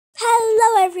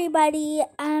everybody.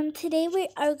 Today we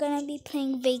are gonna be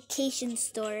playing Vacation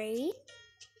Story,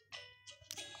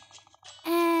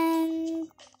 and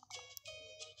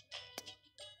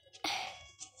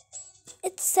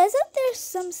it says that there's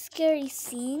some scary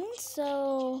scenes.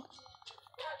 So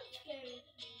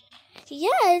yeah,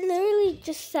 it literally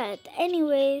just said.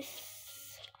 Anyways,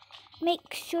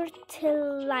 make sure to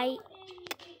like.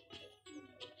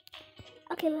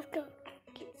 Okay, let's go.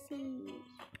 Can't see.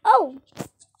 Oh,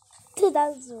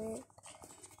 that was weird.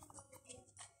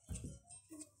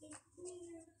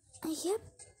 Yep.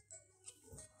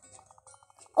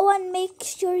 Oh, and make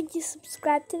sure you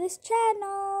subscribe to this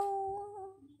channel.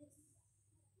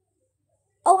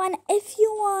 Oh, and if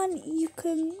you want, you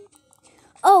can.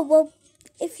 Oh, well,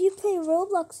 if you play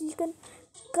Roblox, you can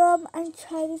come and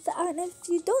try this out. And if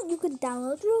you don't, you can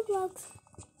download Roblox,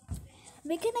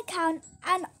 make an account,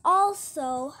 and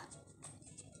also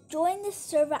join the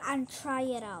server and try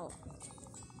it out.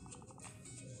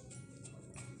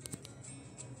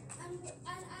 I'm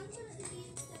going to be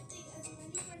accepting as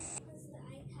many friends as I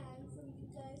can from you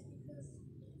guys because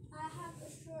I have a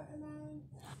short amount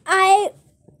of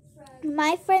friends.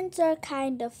 My friends are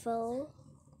kind of full.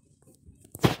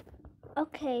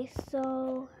 Okay,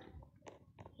 so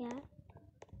yeah.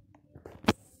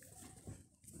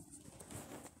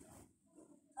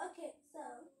 Okay, so.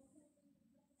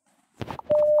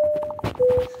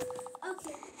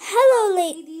 Okay. Hello,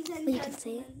 Ladies and you can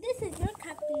say it. gentlemen, this is your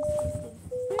captain speaking.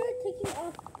 We're taking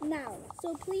off now, so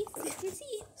please take your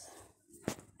seats.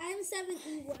 I'm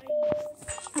 7E. What are you?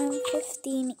 I'm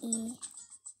 15E.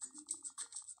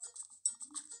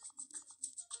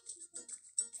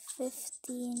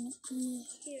 15E.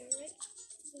 Here, right?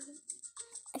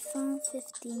 I found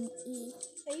 15E.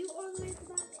 Are you all the way at the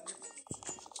back?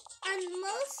 And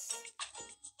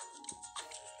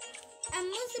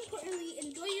most importantly,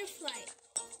 enjoy your flight.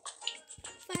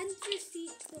 Find your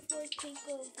seats before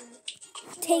takeover.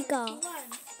 Take off. 41,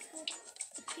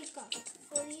 take off.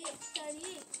 48,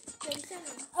 38, 37.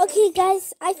 Okay,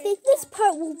 guys, I think this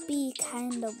part will be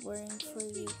kind of boring for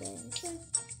you guys.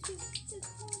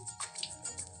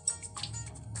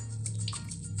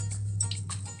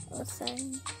 Oh,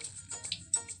 sorry.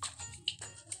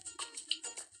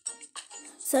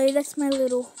 Sorry, that's my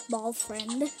little ball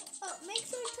friend. Oh, make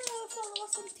sure to follow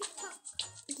us on TikTok.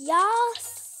 Yes.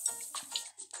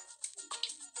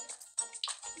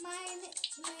 My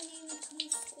name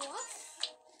is Squash.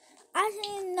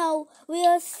 Actually, no.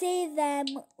 We'll say them.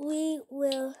 We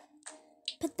will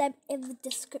put them in the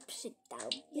description down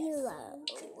below.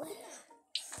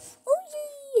 Oh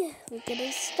yeah! We're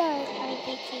gonna start our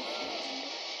vacation.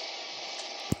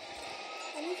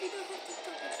 And if you don't have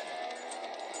TikTok,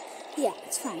 it's Yeah,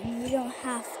 it's fine. You don't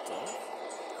have to.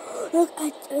 Look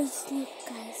at us, look,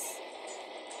 guys.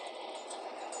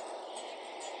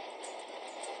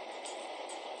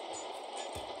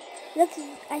 Look,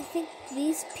 I think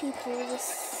these people,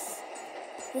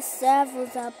 the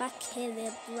servers are back here.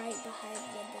 They're right behind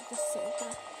me. They're just sitting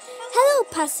back. Hello,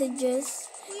 passengers.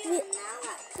 we are now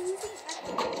at using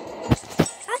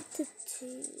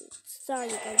Attitude. Sorry,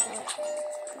 guys.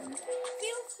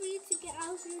 Feel free to get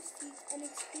out of your seats and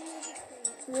explore the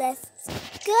plane. Let's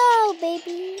go,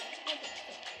 baby.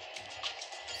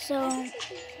 So,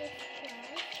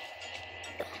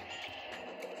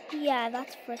 yeah,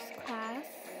 that's first class.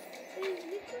 There's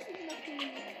literally nothing in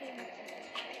the plane.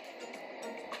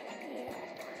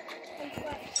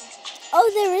 Oh,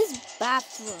 there is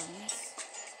bathrooms.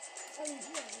 Oh,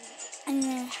 yeah. And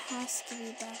there has to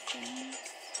be bathrooms.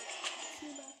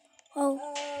 Oh,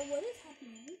 What is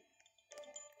happening?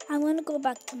 I'm gonna go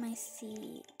back to my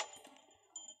seat.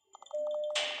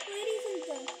 Ladies and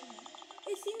gentlemen,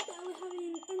 it seems that we're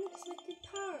having an unexpected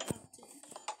power outage.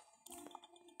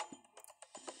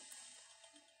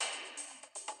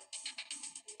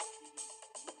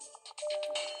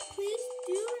 Please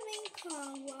do remain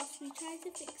calm whilst we try to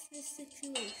fix this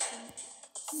situation.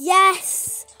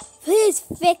 Yes! Please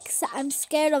fix it. I'm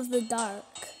scared of the dark.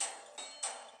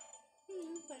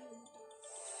 I'm fine with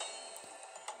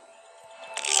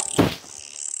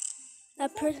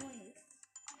That person. noise.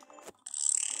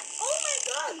 Oh my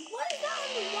god, what is that on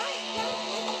the right?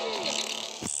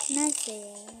 Can I say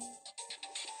it?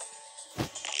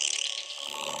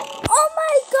 Oh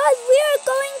my god, we are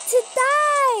going to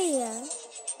die!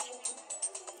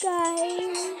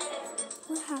 Guys,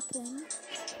 what happened?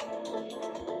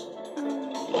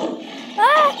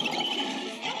 Ah!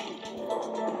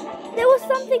 There was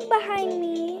something behind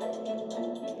me.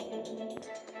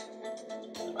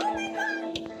 Oh my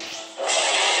god!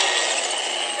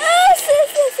 Ah,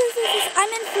 sis. I'm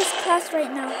in first class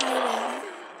right now, hiding.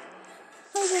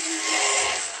 Oh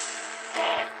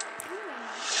goodness.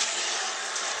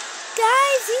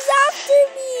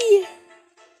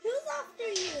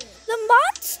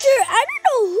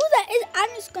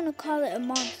 gonna call it a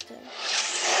monster.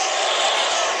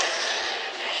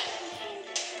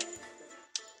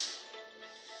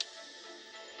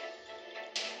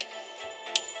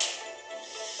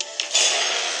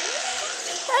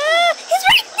 Ah, he's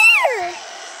right there!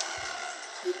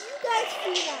 Did you guys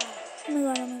see that? Oh my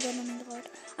god, oh my god, oh my god.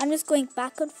 I'm just going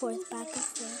back and forth, back and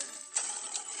forth.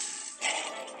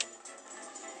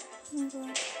 Oh my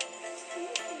god.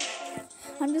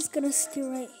 I'm just gonna stay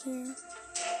right here.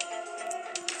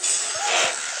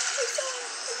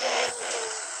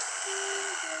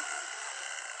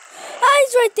 Ah,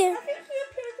 he's right there. I think he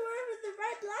appeared wherever the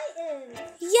red light is.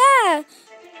 Yeah.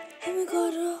 Oh my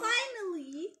god. Oh,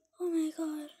 Finally. oh my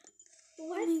god.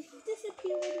 Why did he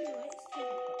disappear when the lights came on?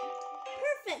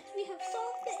 Perfect. We have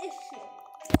solved the issue.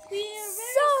 We are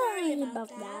very sorry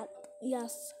about that.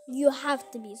 Yes, you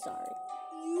have to be sorry.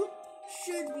 You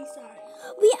should be sorry.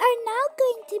 We are now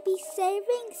going to be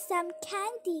serving some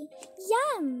candy.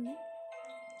 Yum.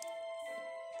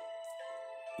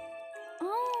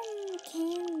 Oh,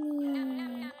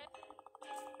 candy.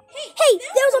 Hey,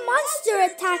 there's a monster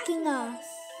attacking us.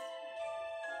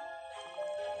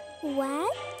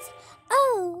 What?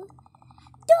 Oh,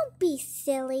 don't be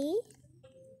silly.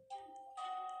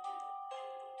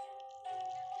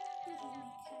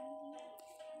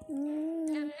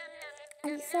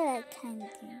 I said candy.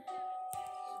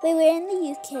 Wait, we're in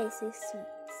the UK, so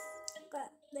sweets.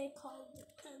 But they call it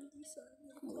candy, so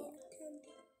they call it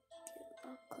candy.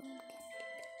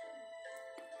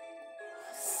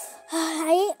 I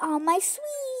ate all my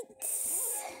sweets.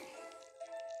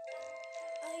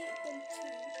 I ate them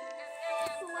too.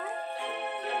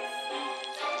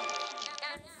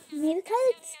 Maybe because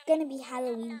it's gonna be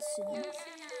Halloween soon.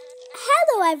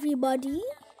 Hello, everybody.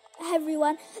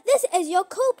 Everyone, this is your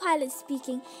co-pilot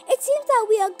speaking. It seems that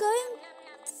we are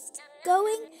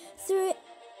going through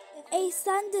a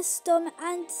thunderstorm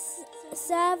and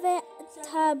severe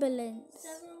turbulence.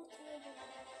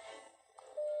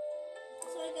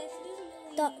 Sorry guys, she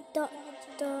doesn't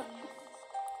really Dot.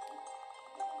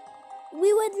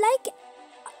 We would like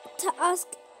to ask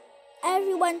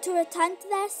everyone to return to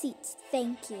their seats.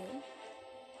 Thank you.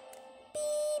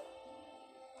 Beep.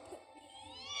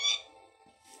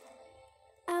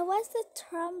 Where's the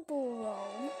trumbull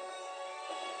roll?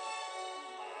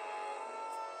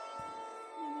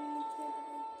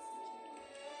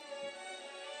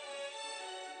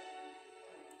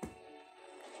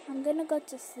 I'm gonna go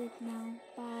to sleep now.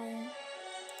 Bye.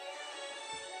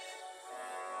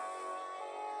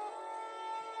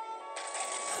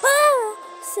 Ah,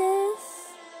 sis.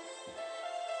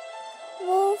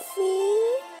 Wolfie.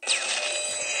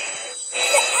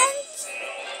 The ant.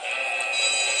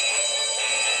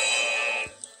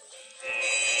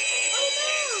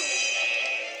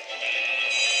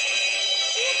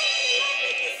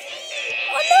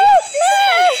 Oh no!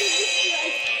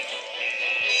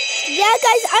 Yeah,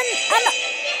 guys, I'm.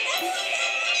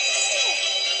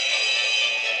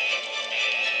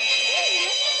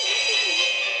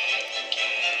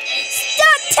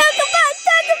 Stop talking about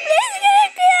Thunder, please,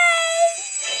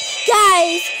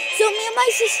 guys. So me and my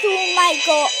sister might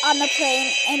go on a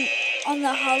plane and on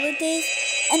the holidays,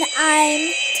 and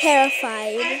I'm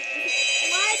terrified.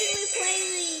 Why did we play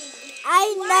these?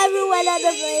 I never went on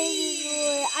a plane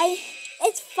before.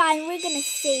 It's fine. We're gonna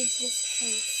save this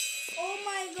place. Oh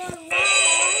my god, why? Why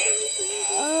did we play these?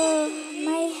 Oh,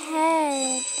 my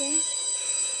head.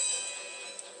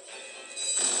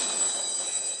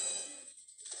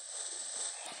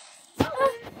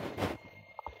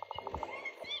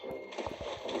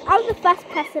 I'm the first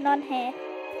person on here.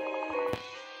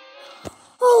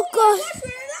 Oh gosh!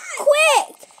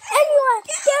 Quick! Everyone,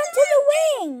 get onto the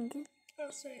wing! Oh,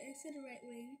 sorry, I said the right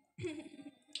wing.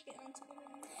 Get onto the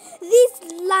wing. These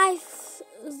lives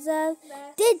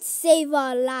did save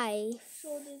our life.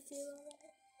 Sure did save our life.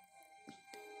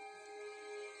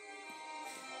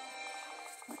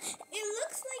 It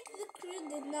looks like the crew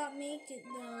did not make it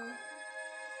though.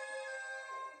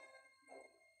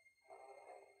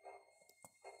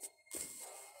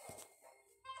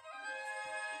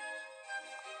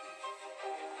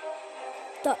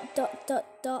 Dot.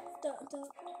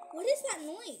 What is that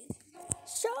noise?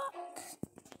 Shark.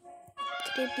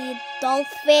 Could it be a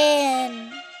dolphin?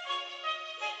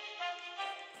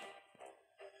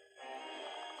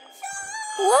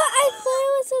 What? I thought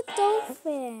it was a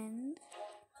dolphin.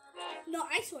 No,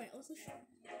 I swear it was a shark.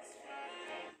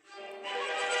 Oh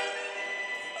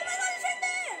my god, it's right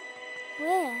there!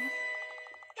 Where?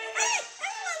 Hey!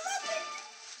 Everyone, look!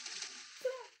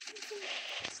 Come on.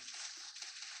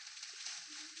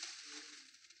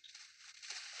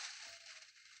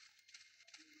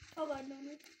 Oh god, no.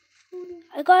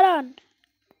 I got on.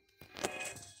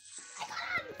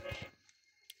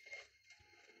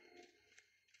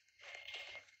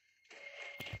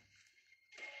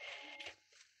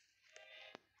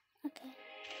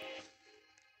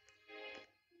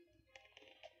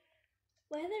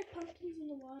 Why are there pumpkins in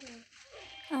the water?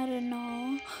 I don't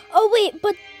know. Oh wait,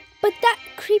 but that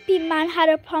creepy man had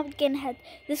a pumpkin head.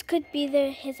 This could be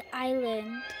his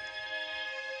island.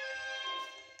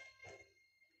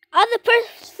 Oh, the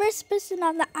first person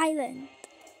on the island.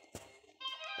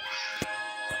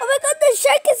 Oh my god, the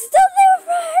shark is still there,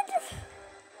 Fred!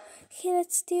 Okay,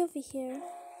 let's stay over here.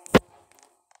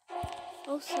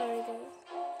 Oh, sorry, guys.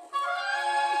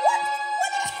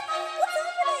 What's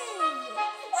happening?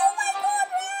 Oh my god,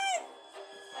 Red!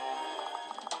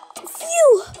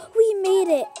 Phew! We made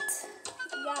it.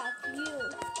 Yeah, you.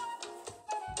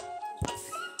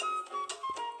 See,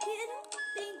 I don't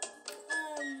think,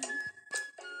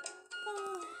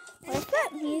 Where's that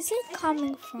music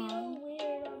coming feel from?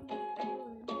 weird on the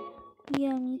island.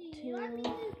 Yeah, me Your too.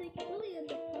 bed is like really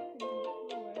undercooked on the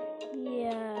floor.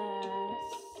 Yes.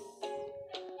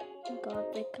 Oh god,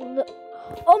 they can look.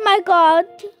 Oh my god!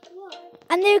 What?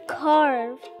 And they're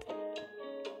carved.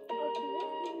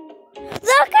 Okay,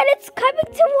 Look, and it's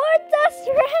coming towards us,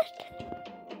 Red.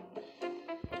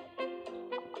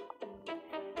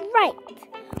 Right.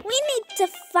 We need to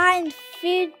find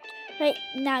food right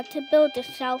now to build a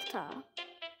shelter.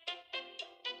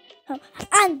 Oh,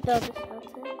 and build a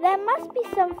shelter. There must be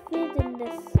some food in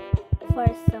this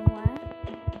forest somewhere.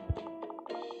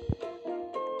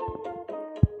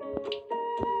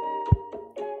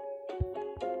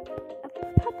 A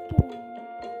pumpkin.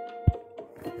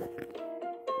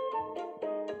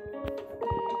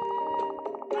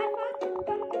 I found some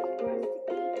pumpkins for us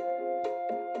to eat.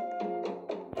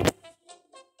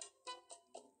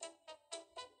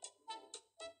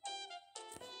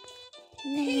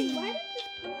 Hey, why did this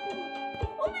pumpkin...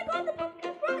 Oh my god, the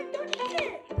pumpkin's running! Don't eat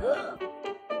it!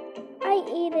 I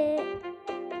ate it.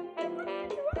 The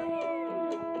pumpkin's running!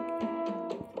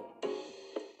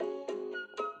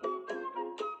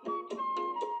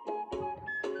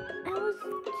 I was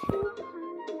too hungry.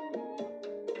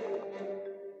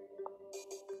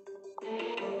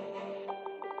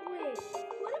 Wait,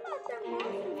 what about that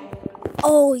monster?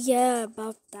 Oh yeah,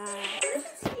 about that. This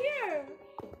is here!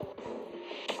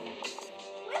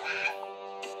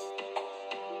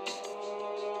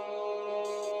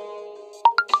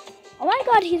 Oh my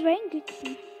god, he's wearing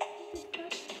Gucci.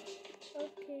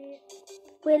 Okay.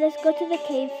 Wait, let's go to the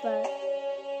cave first.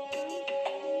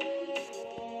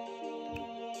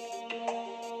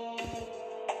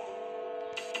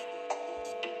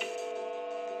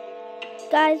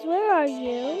 Guys, where are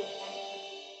you?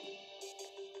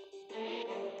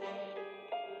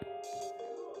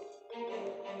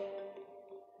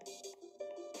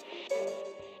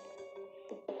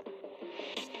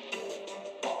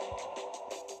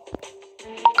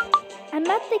 I'm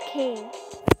at the cave.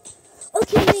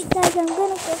 Okay, wait, guys, I'm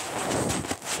gonna go.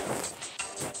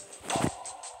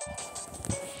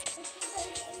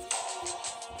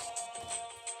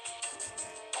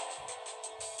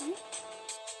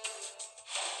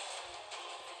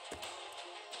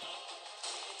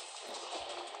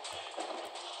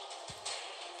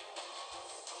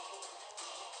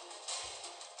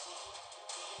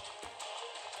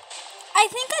 I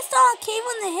think I saw a cave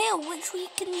on the hill, which we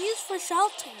can use for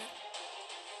shelter.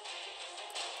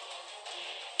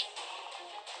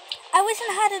 I wish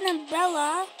I had an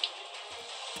umbrella.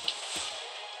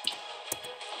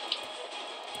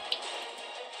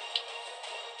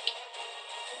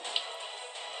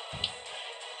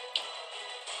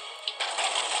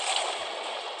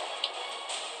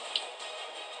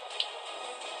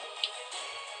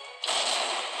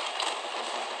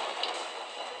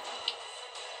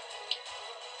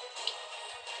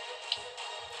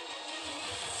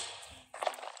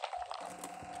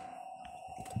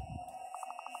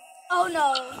 Oh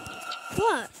no.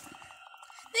 What?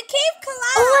 The cave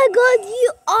collapsed. Oh my god,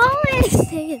 you always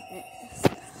say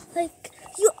this. Like,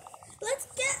 you. Let's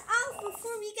get out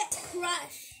before we get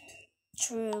crushed.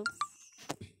 True.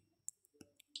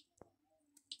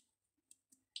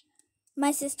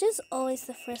 My sister's always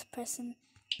the first person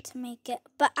to make it,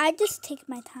 but I just take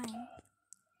my time.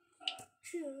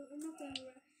 True, I'm not gonna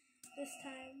rush this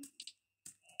time.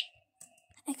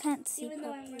 I can't see Even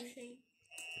though I'm properly. rushing.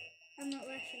 I'm not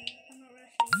rushing. I'm not rushing.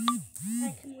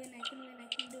 I can win. I can win. I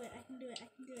can do it. I can do it. I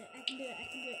can do it. I can do it. I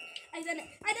can do it. I done it.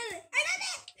 I done it. I done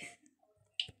it.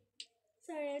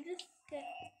 Sorry, I just get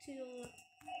to.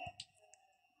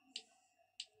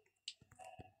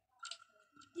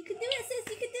 You can do it, sis.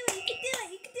 You can do it. You can do it.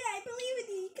 You can do it. I believe in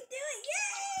you. You can do it.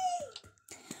 Yay!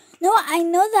 No, I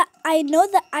know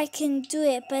that I can do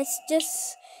it, but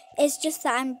it's just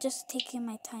that I'm just taking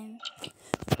my time.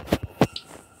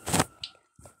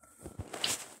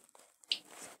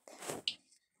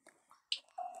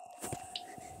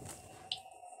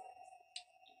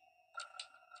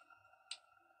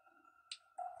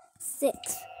 6,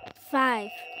 5,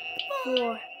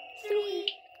 4,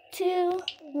 3, 2,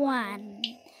 1,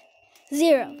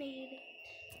 0. Made it.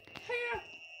 Hurry up.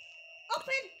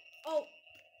 Open. Oh.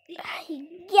 Yeah.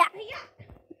 Yeah.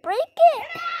 Break it.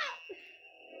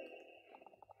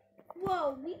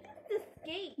 Whoa, we just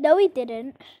escaped. No, we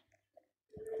didn't.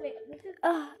 Wait, this is...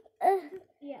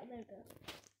 yeah, there we go.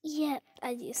 Yeah,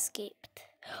 I escaped.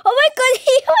 Oh my god,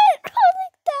 he went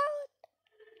rolling down.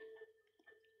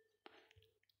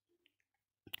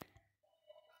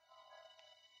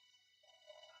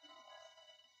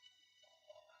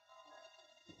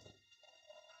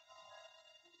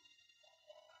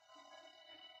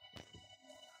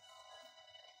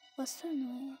 What's that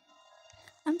noise?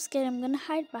 I'm scared. I'm gonna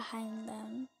hide behind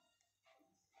them.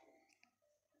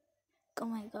 Oh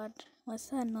my god, what's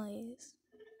that noise?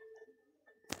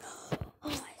 Oh my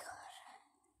god.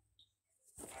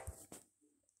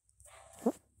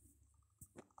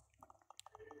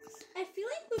 I feel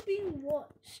like we're being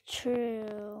watched.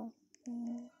 True.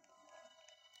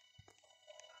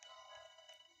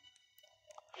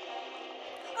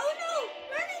 Oh no!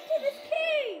 Run into this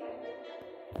cave!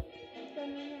 Run,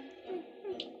 run, run.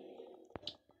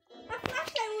 A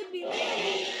flashlight would be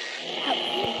ready.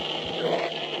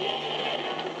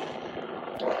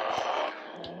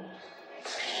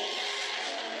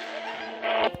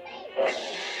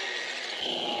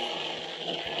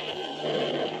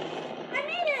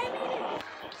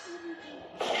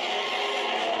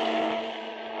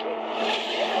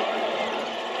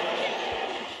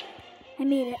 I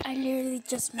made it. I literally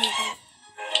just made it.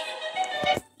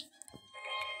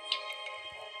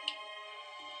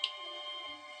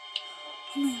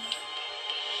 Oh my god.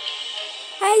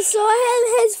 I saw him.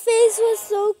 His face was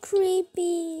so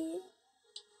creepy.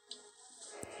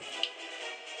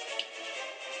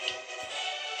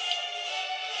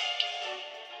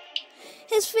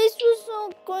 His face was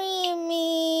so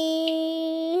creepy.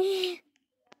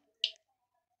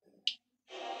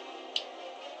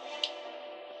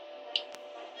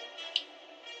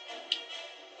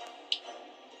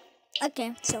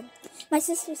 Okay, so my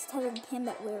sister's telling him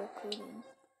that we're recording.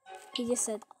 He just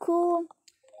said, cool.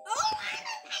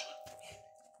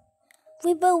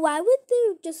 Wait, but why would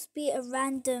there just be a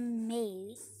random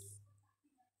maze?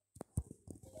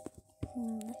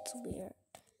 That's weird.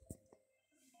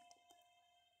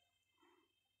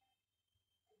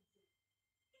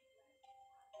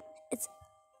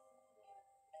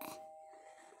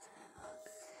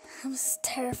 I'm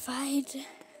terrified.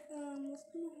 What's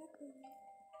gonna happen?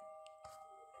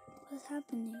 What's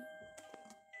happening?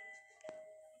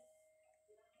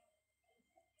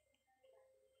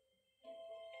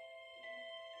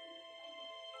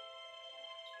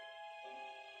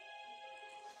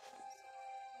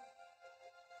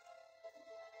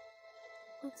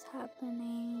 What's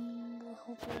happening? I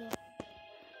hope it...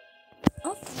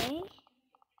 Okay.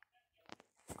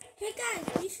 Hey guys,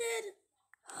 we should...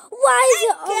 Why is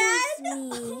it Again?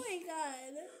 always me? Oh my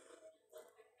god.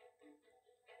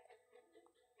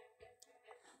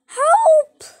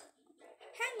 Help!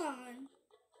 Hang on.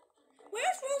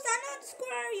 Where's Rosanna and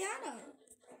Squariana?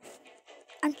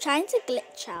 I'm trying to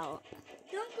glitch out.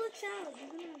 Don't glitch out. You're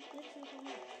gonna glitch out on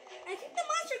me. I think the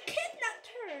monster kidnapped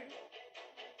her.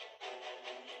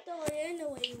 Don't worry, I know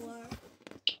where you are.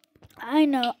 I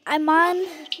know. I'm on...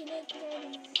 It's too late to go to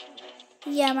my house.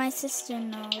 Yeah, my sister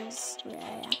knows where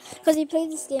I am. Because we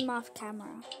played this game off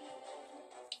camera.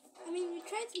 I mean, we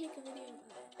tried to make a video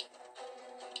about it.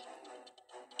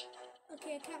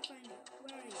 Okay, I can't find it.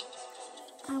 Where are you?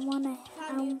 I wanna...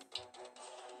 Found you.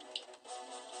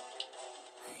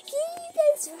 You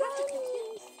guys You have to found continue.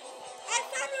 me. I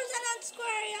found Rosanna and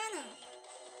Squariana.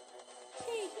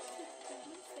 Hey, this is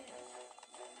not fair.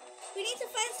 We need to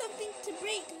find something to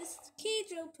break this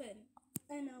cage open.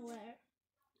 I know where.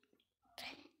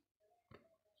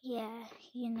 Yeah,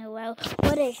 you know well.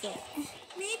 What is it?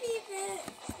 Maybe there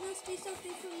must be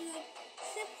something from the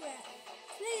shipwreck.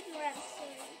 Shipwreck,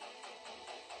 sorry.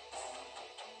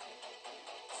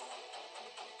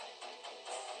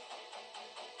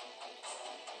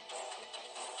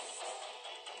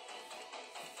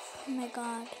 Oh my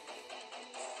god.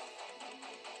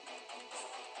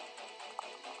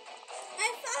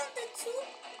 I found the two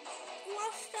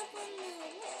washed up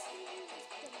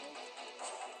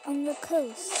On the on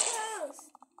coast. the house.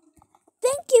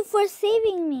 Thank you for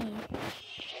saving me.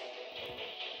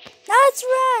 Now let's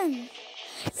run.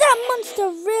 That monster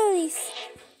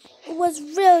was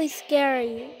really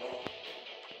scary.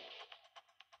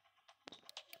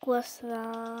 What's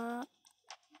that?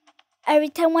 Every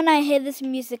time when I hear this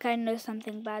music, I know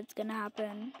something bad's gonna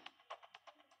happen.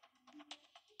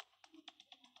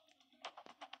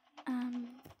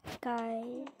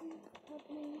 guys.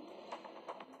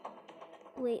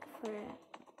 Wait for it.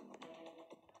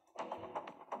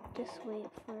 Just wait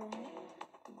for it.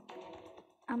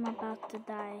 I'm about to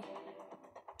die.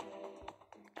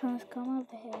 Come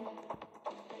over here.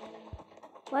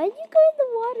 Why did you go in the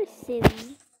water,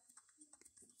 silly?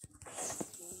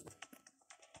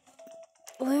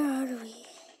 Where are we?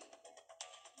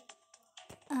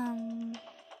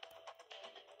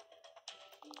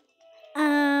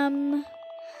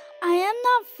 I am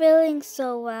not feeling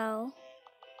so well.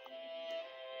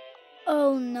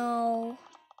 Oh no.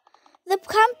 The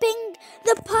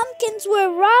pumpkins were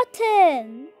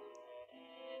rotten.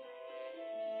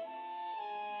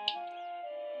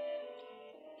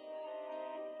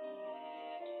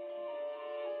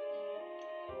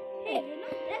 Hey, you're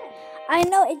not dead. I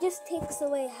know, it just takes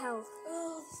away health.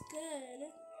 Oh, it's good.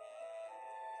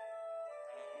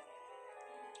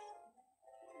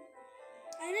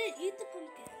 I didn't eat the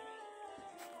pumpkin.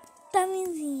 That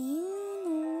means you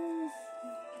know.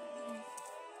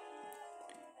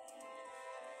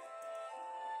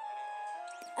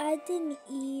 I didn't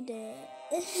eat it.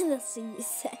 That's what you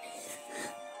said.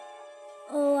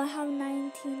 Oh, I have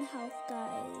 19 health,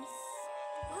 guys.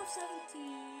 I have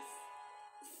 17.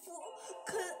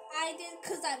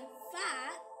 Cause I'm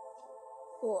fat.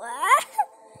 What?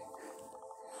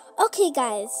 Okay,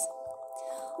 guys.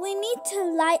 We need to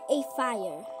light a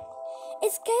fire.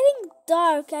 It's getting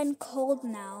dark and cold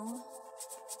now.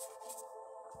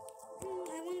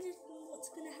 I wonder what's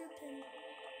gonna happen.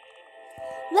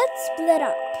 Let's split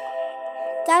up.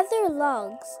 Gather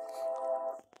logs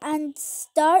and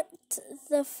start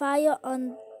the fire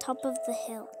on top of the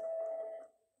hill.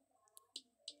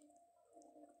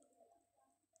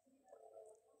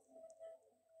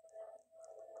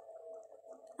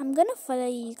 I'm gonna follow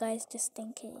you guys just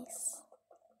in case.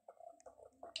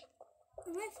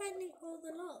 Am I finding all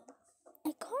the logs?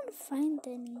 I can't find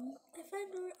any. I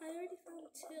already found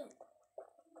 2.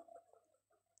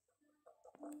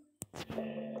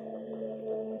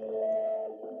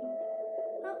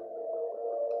 Oh,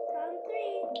 found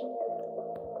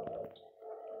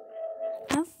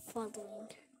 3. I'm following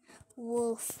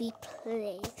Wolfie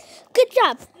play. Good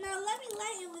job. Now let me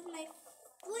light it with my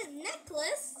flint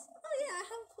necklace. Oh yeah, I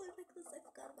have a flint necklace. I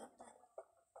forgot about that.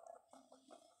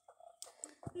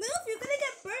 Move, you're gonna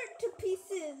get burnt to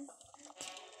pieces.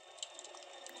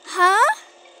 Huh?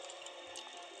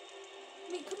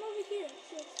 Wait, come over here.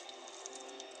 Sis.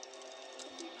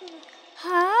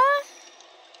 Huh?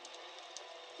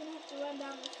 You're gonna have to run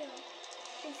down the hill.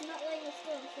 It's not laying a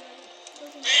still, so it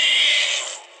doesn't.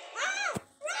 Ah!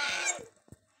 Run!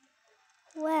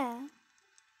 Where?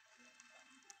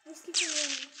 Let's keep on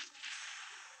running.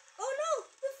 Oh no!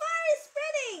 The fire is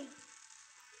spreading!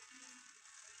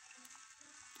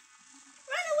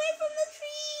 Run away from the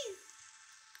trees!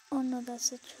 Oh no, that's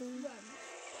a tree. Run.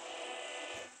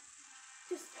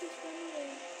 Just run away.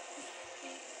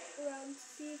 Around to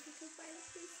see if you can find a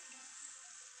place.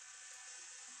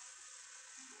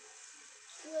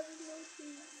 Where there's no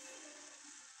trees.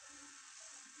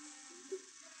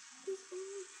 There's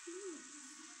only trees.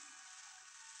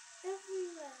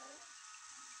 Everywhere.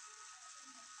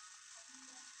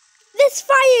 This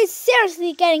fire is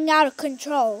seriously getting out of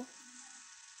control.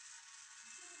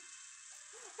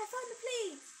 I found a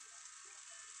place.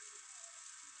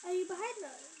 Are you behind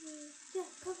us? Yeah,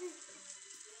 come here.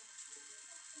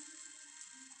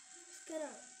 Let's get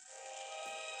up.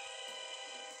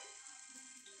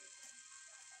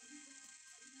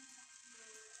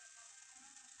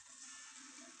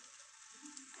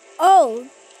 Oh,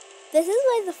 this is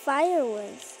where the fire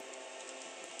was.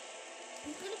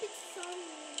 It's gonna be sunny.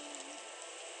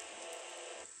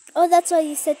 Oh, that's why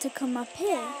you said to come up here.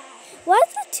 Yeah. Why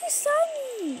is it too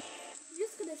sunny? You're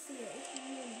just gonna see it. It's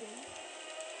really good.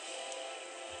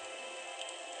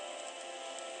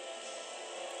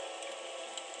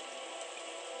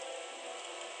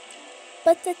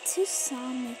 But the too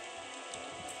sunny.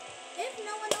 If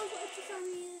no one knows what a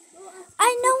sunny is, go ask.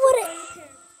 I know what it.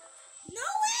 No,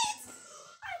 wait!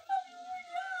 I thought you were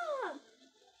wrong.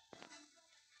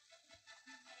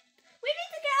 We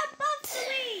need to get above the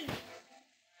leaves.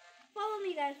 Follow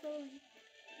me, guys. Follow me.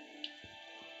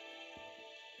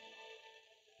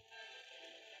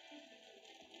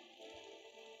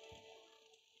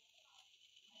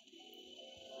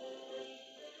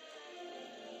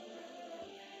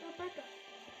 Oh, back up.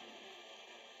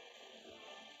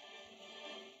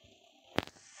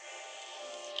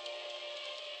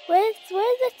 Where's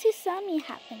the tsunami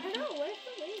happening? I know. Where's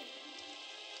the leaf?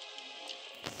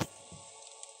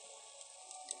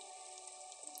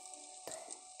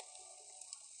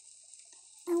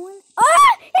 I want.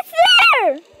 Ah! It's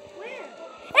there!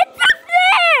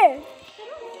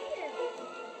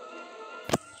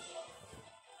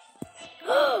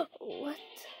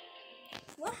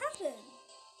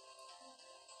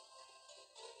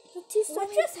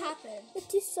 What just happened? The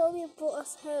two soldiers brought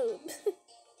us home.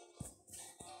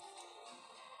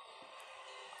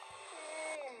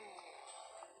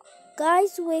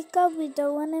 Guys, wake up. We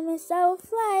don't want to miss our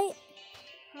flight.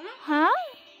 Huh? Huh?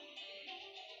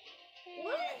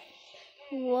 What?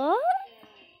 What?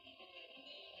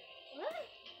 What?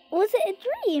 Was it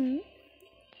a dream?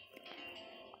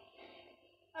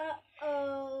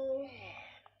 Uh-oh.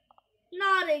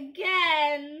 Not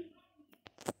again.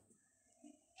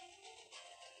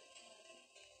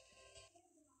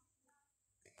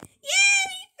 Yeah,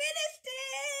 we finished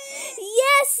it!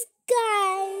 Yes,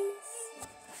 guys.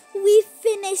 We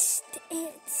finished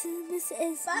it. This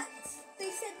is... But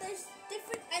they said there's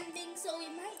different endings, so we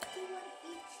might do one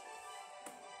each.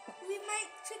 We might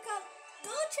check out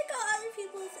other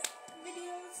people's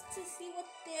videos to see what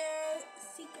their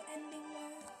secret ending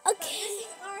was. Okay. But this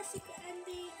is our secret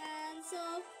ending, and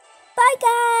so Bye, guys.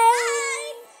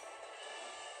 bye!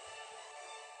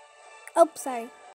 Oh, sorry.